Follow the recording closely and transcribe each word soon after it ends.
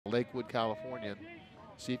Lakewood, California.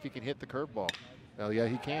 See if he can hit the curveball. Well, yeah,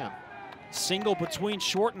 he can. Single between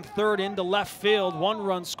short and third into left field. 1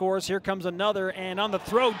 run scores. Here comes another, and on the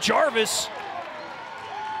throw, Jarvis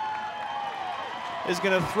is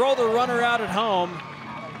going to throw the runner out at home.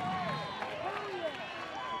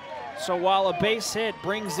 So while a base hit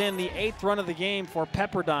brings in the 8th run of the game for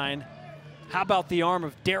Pepperdine, how about the arm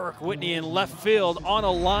of Derek Whitney in left field on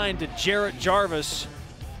a line to Jarrett Jarvis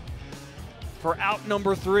for out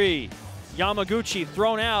number 3. Yamaguchi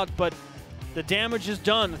thrown out, but the damage is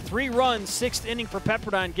done. 3 runs, 6th inning for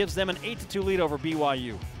Pepperdine gives them an 8-2 lead over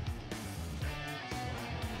BYU.